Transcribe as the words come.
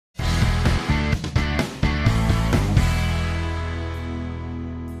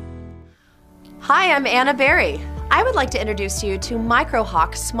Hi, I'm Anna Berry. I would like to introduce you to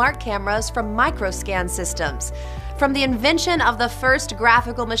MicroHAWK smart cameras from Microscan Systems. From the invention of the first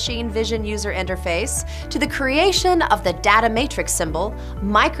graphical machine vision user interface to the creation of the data matrix symbol,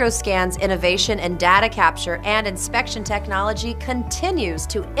 Microscan's innovation in data capture and inspection technology continues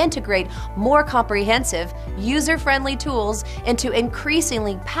to integrate more comprehensive, user-friendly tools into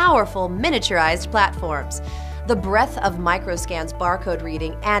increasingly powerful miniaturized platforms. The breadth of Microscan's barcode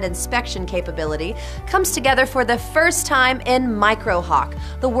reading and inspection capability comes together for the first time in MicroHAWK,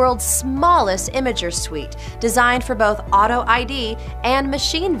 the world's smallest imager suite, designed for both auto ID and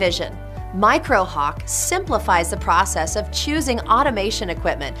machine vision. MicroHAWK simplifies the process of choosing automation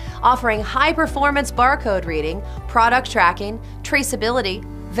equipment, offering high-performance barcode reading, product tracking, traceability,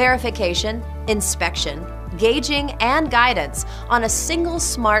 verification, inspection, gauging, and guidance on a single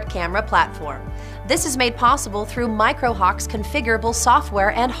smart camera platform. This is made possible through MicroHAWK's configurable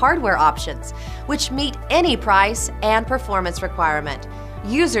software and hardware options, which meet any price and performance requirement.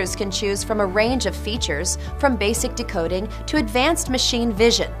 Users can choose from a range of features, from basic decoding to advanced machine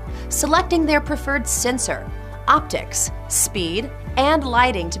vision, selecting their preferred sensor, optics, speed, and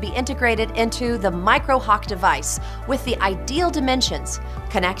lighting to be integrated into the MicroHAWK device with the ideal dimensions,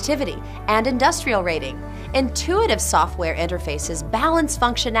 connectivity, and industrial rating. Intuitive software interfaces balance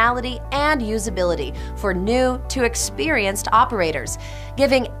functionality and usability for new to experienced operators,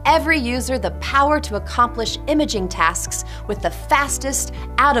 giving every user the power to accomplish imaging tasks with the fastest,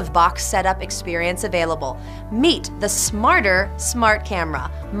 out-of-box setup experience available. Meet the smarter smart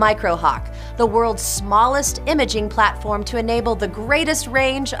camera, MicroHAWK, the world's smallest imaging platform to enable the greatest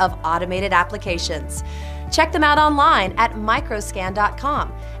range of automated applications. Check them out online at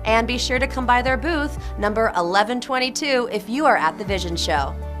microscan.com and be sure to come by their booth, number 1122, if you are at the Vision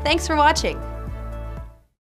Show. Thanks for watching.